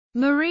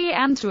Marie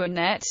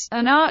Antoinette,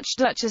 an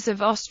Archduchess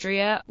of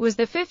Austria, was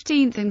the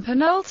 15th and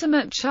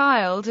penultimate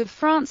child of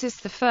Francis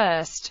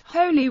I,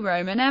 Holy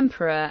Roman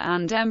Emperor,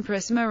 and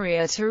Empress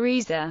Maria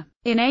Theresa.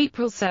 In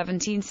April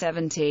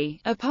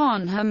 1770,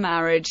 upon her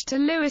marriage to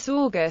Louis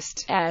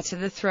Auguste, heir to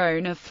the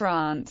throne of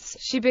France,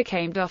 she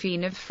became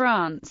Dauphine of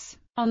France.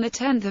 On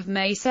 10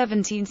 May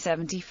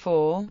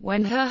 1774,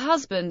 when her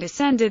husband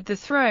ascended the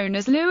throne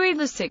as Louis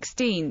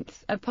XVI,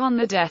 upon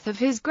the death of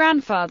his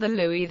grandfather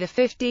Louis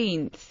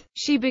XV,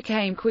 she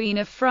became Queen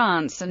of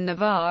France and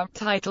Navarre,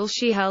 title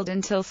she held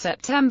until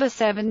September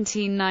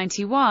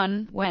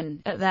 1791,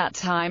 when, at that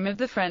time of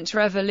the French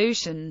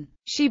Revolution,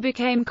 she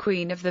became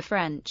Queen of the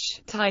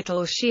French,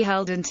 title she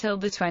held until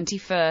the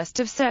 21st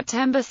of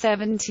September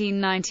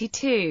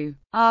 1792.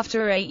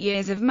 After 8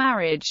 years of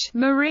marriage,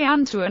 Marie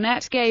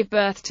Antoinette gave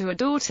birth to a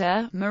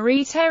daughter,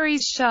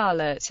 Marie-Thérèse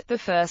Charlotte, the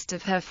first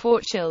of her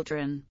 4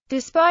 children.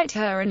 Despite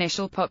her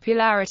initial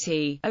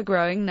popularity, a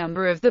growing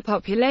number of the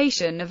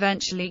population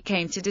eventually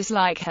came to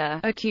dislike her,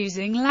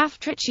 accusing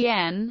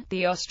l'Autrichienne,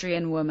 the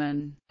Austrian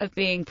woman, of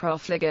being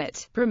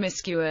profligate,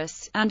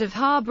 promiscuous, and of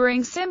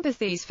harboring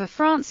sympathies for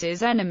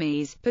France's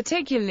enemies,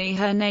 particularly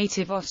her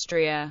native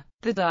Austria.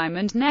 The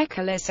diamond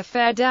necklace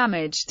affair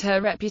damaged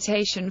her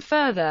reputation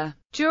further.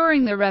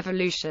 During the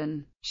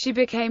Revolution, she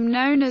became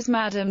known as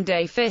Madame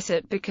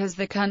Déficit because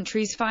the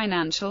country's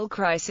financial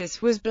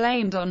crisis was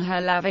blamed on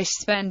her lavish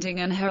spending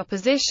and her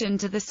opposition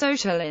to the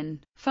social and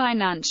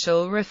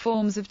financial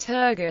reforms of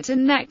Turgot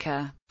and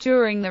Necker.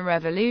 During the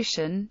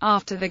Revolution,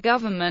 after the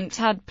government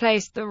had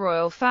placed the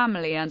royal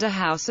family under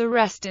house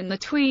arrest in the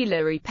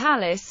Tuileries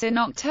Palace in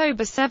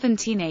October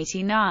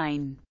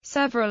 1789,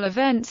 several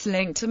events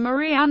linked to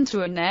Marie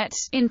Antoinette,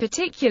 in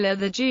particular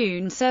the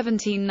June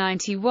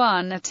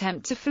 1791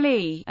 attempt to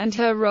flee, and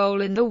her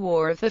role in the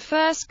War of the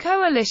First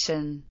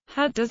Coalition,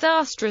 had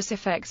disastrous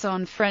effects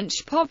on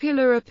French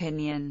popular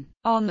opinion.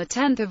 On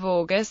 10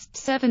 August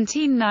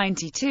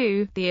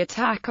 1792, the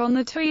attack on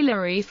the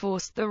Tuileries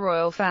forced the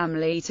royal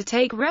family to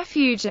take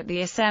refuge at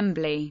the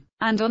Assembly,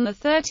 and on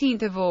 13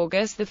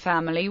 August the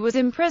family was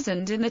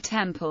imprisoned in the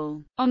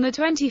Temple. On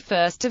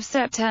 21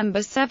 September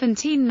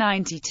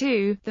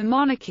 1792, the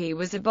monarchy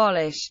was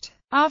abolished.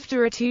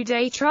 After a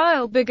 2-day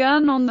trial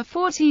begun on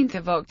 14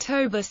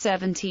 October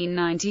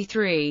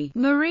 1793,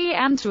 Marie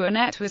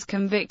Antoinette was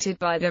convicted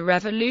by the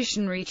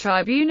Revolutionary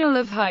Tribunal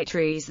of high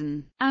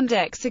treason, and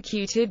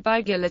executed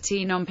by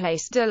guillotine on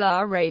Place de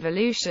la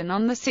Révolution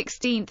on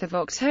 16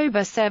 October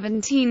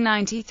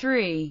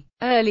 1793.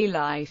 Early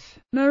life.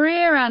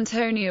 Maria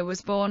Antonia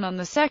was born on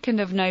 2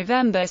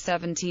 November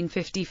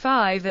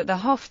 1755 at the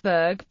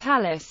Hofburg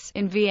Palace,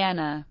 in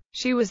Vienna.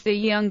 She was the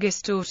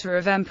youngest daughter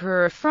of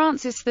Emperor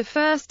Francis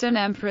I and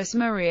Empress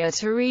Maria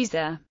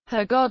Theresa.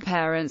 Her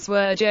godparents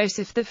were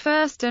Joseph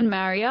I and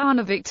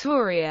Mariana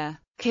Victoria.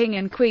 King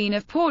and Queen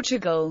of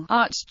Portugal,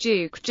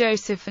 Archduke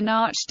Joseph and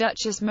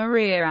Archduchess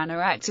Maria Anna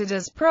acted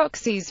as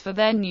proxies for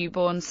their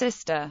newborn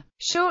sister.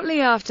 Shortly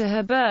after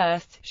her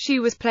birth, she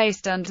was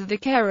placed under the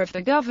care of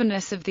the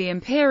governess of the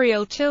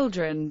imperial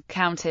children,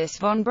 Countess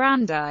von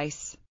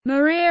Brandeis.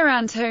 Maria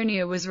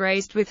Antonia was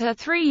raised with her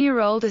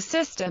 3-year-older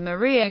sister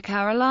Maria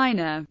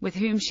Carolina, with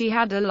whom she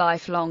had a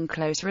lifelong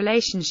close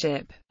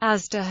relationship.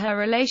 As to her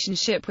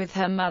relationship with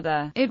her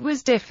mother, it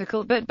was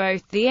difficult, but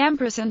both the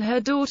Empress and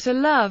her daughter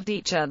loved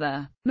each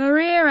other.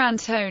 Maria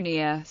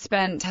Antonia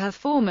spent her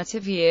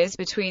formative years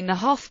between the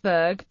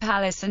Hofburg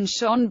Palace and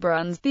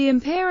Schönbrunn, the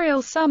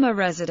imperial summer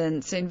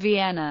residence in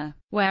Vienna,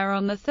 where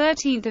on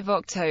 13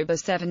 October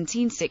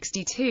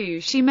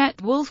 1762 she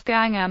met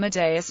Wolfgang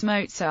Amadeus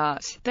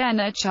Mozart, then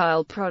a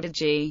child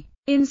prodigy.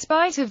 In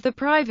spite of the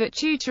private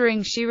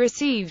tutoring she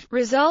received,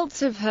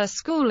 results of her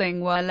schooling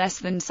were less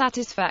than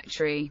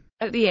satisfactory.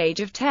 At the age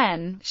of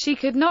 10, she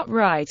could not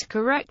write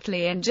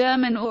correctly in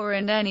German or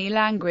in any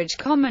language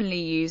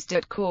commonly used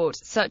at court,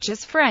 such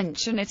as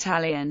French and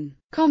Italian.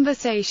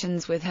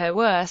 Conversations with her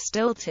were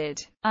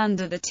stilted.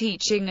 Under the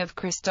teaching of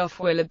Christoph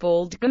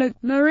Willibald Gluck,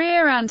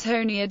 Maria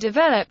Antonia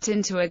developed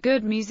into a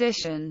good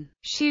musician.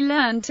 She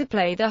learned to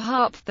play the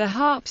harp, the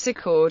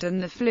harpsichord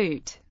and the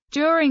flute.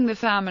 During the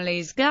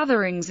family's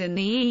gatherings in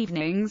the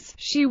evenings,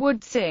 she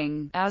would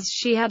sing, as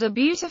she had a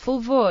beautiful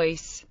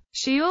voice.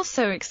 She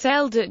also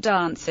excelled at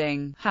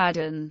dancing, had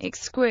an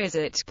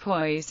exquisite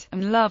poise,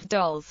 and loved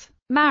dolls.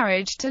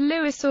 Marriage to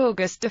Louis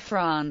Auguste de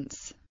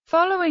France.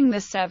 Following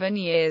the 7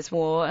 Years'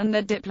 War and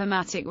the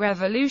diplomatic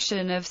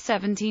revolution of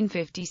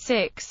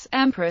 1756,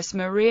 Empress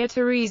Maria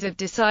Theresa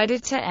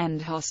decided to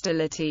end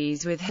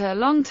hostilities with her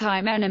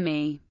longtime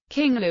enemy,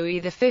 King Louis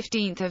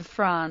XV of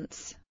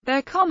France.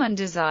 Their common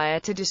desire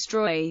to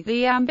destroy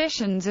the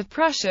ambitions of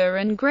Prussia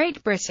and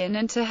Great Britain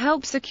and to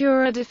help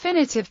secure a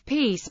definitive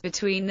peace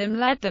between them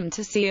led them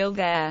to seal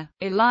their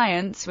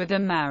alliance with a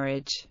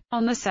marriage.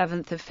 On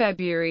 7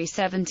 February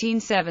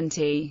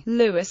 1770,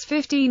 Louis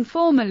XV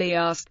formally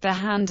asked the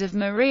hand of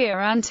Maria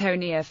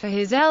Antonia for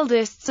his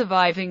eldest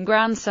surviving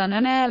grandson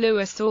and heir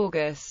Louis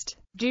Auguste,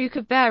 Duke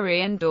of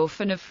Berry and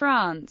Dauphin of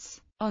France.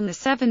 On the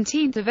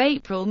 17th of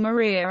April,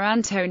 Maria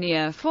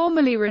Antonia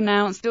formally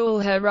renounced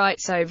all her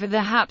rights over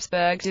the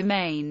Habsburg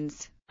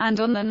domains, and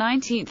on the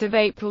 19th of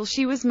April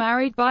she was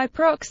married by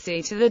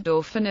proxy to the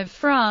Dauphin of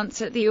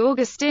France at the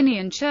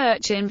Augustinian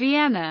Church in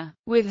Vienna,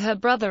 with her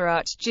brother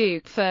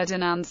Archduke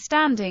Ferdinand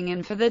standing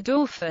in for the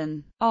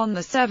Dauphin. On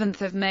the 7th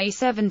of May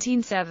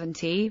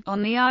 1770,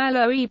 on the Isle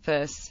aux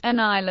Ypres, an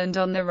island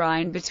on the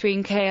Rhine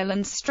between Kiel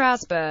and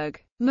Strasbourg,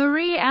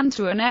 Marie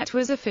Antoinette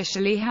was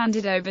officially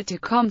handed over to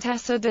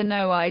Comtesse de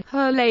Noailles,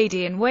 her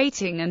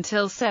lady-in-waiting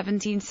until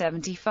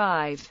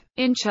 1775.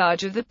 In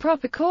charge of the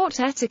proper court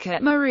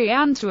etiquette Marie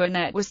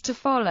Antoinette was to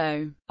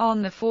follow.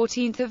 On the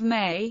 14th of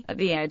May, at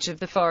the edge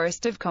of the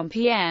forest of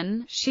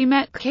Compiègne, she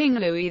met King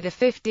Louis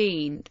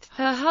XV,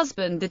 her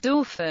husband the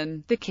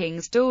Dauphin, the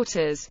king's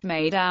daughters,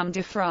 Mesdames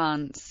de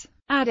France,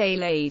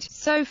 Adélaide,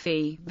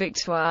 Sophie,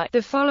 Victoire.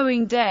 The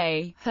following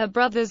day, her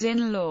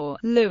brothers-in-law,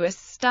 Louis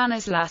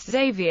Stanislas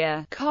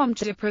Xavier, Comte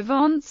de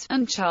Provence,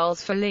 and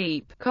Charles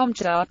Philippe, Comte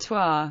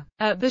d'Artois,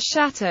 at the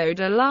Château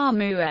de la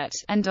Muette,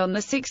 and on the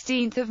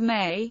 16th of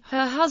May,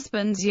 her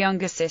husband's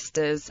younger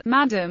sisters,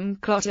 Madame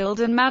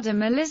Clotilde and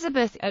Madame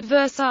Elizabeth, at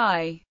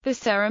Versailles. The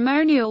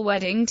ceremonial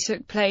wedding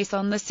took place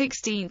on the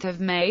 16th of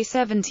May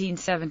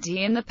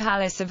 1770 in the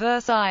Palace of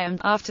Versailles,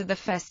 and after the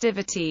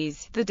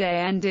festivities, the day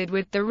ended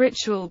with the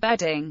ritual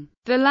bedding.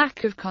 The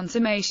lack of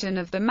consummation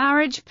of the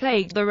marriage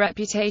plagued the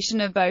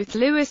reputation of both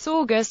Louis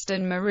Auguste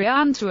and Marie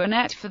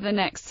Antoinette for the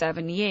next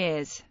 7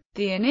 years.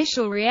 The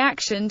initial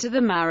reaction to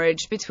the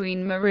marriage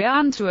between Marie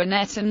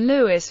Antoinette and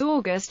Louis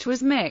Auguste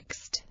was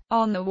mixed.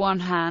 On the one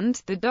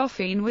hand, the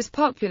Dauphine was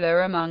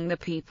popular among the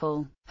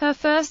people. Her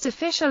first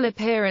official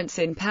appearance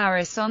in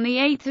Paris on the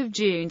 8th of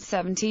June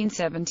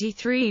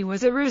 1773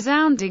 was a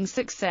resounding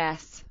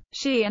success.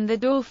 She and the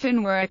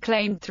Dauphin were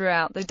acclaimed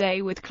throughout the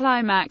day, with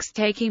climax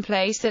taking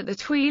place at the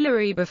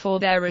Tuileries before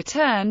their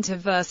return to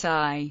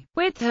Versailles.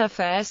 With her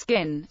fair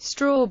skin,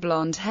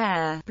 straw-blonde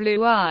hair,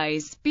 blue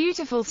eyes,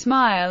 beautiful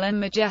smile and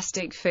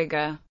majestic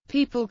figure,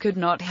 people could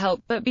not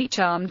help but be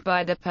charmed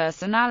by the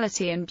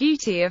personality and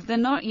beauty of the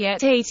not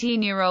yet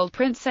 18-year-old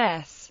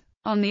princess.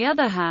 On the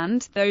other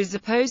hand, those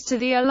opposed to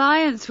the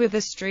alliance with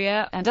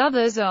Austria, and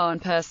others on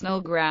personal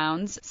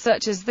grounds,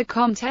 such as the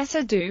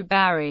Comtesse du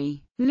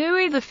Barry,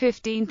 Louis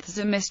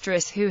XV's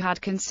mistress who had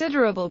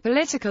considerable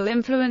political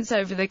influence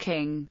over the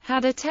king,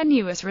 had a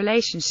tenuous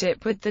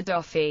relationship with the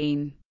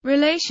Dauphine.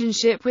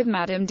 Relationship with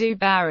Madame du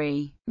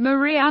Barry.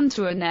 Marie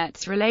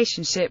Antoinette's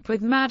relationship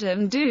with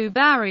Madame du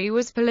Barry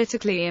was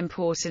politically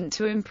important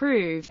to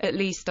improve, at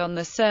least on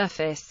the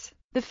surface.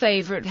 The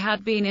favourite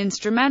had been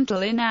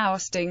instrumental in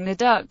ousting the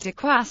Duc de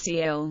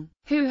Choiseul,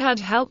 who had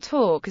helped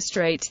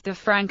orchestrate the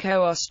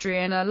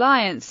Franco-Austrian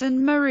alliance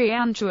and Marie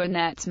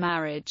Antoinette's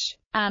marriage,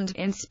 and,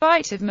 in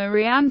spite of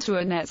Marie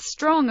Antoinette's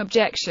strong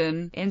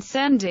objection, in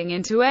sending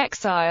into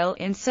exile,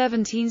 in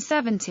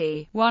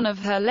 1770, one of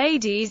her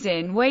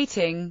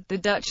ladies-in-waiting, the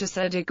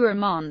Duchesse de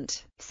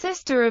Gramont,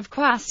 sister of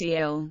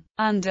Choiseul.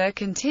 Under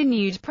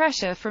continued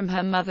pressure from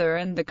her mother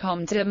and the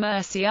Comte de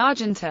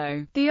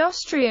Mercy-Argenteau, the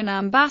Austrian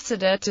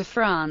ambassador to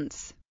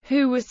France,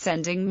 who was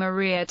sending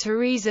Maria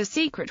Theresa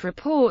secret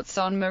reports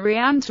on Marie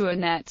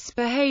Antoinette's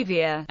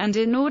behavior, and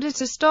in order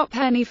to stop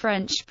any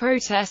French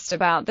protest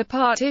about the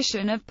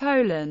partition of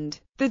Poland,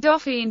 the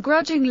Dauphine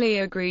grudgingly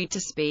agreed to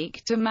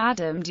speak to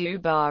Madame du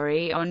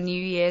Barry on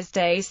New Year's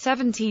Day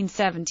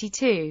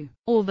 1772.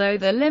 Although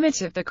the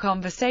limit of the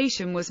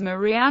conversation was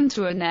Marie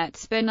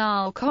Antoinette's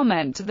banal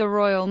comment to the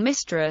royal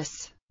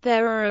mistress,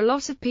 "There are a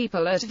lot of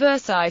people at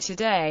Versailles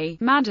today,"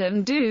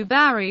 Madame du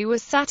Barry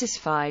was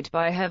satisfied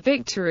by her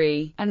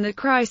victory, and the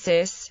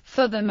crisis,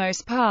 for the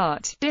most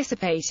part,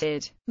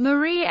 dissipated.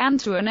 Marie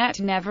Antoinette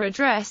never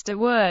addressed a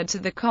word to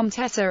the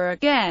Comtesse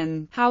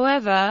again,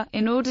 however,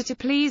 in order to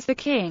please the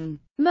king.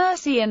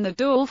 Mercy and the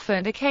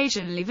Dauphin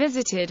occasionally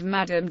visited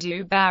Madame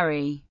du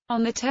Barry.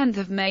 On the 10th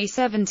of May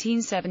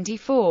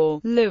 1774,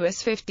 Louis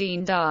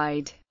XV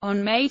died.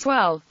 On May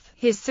 12,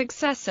 his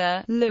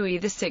successor, Louis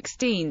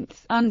XVI,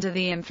 under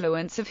the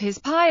influence of his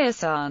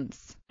pious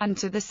aunts, and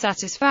to the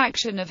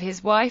satisfaction of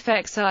his wife,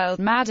 exiled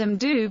Madame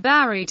du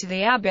Barry to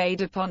the Abbaye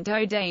de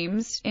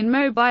Pont-aux-Dames, in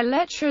Mobile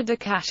Lettres de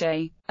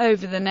Cachet.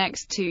 Over the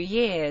next 2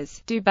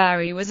 years, du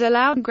Barry was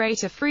allowed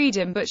greater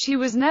freedom, but she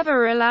was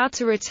never allowed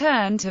to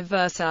return to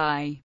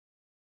Versailles.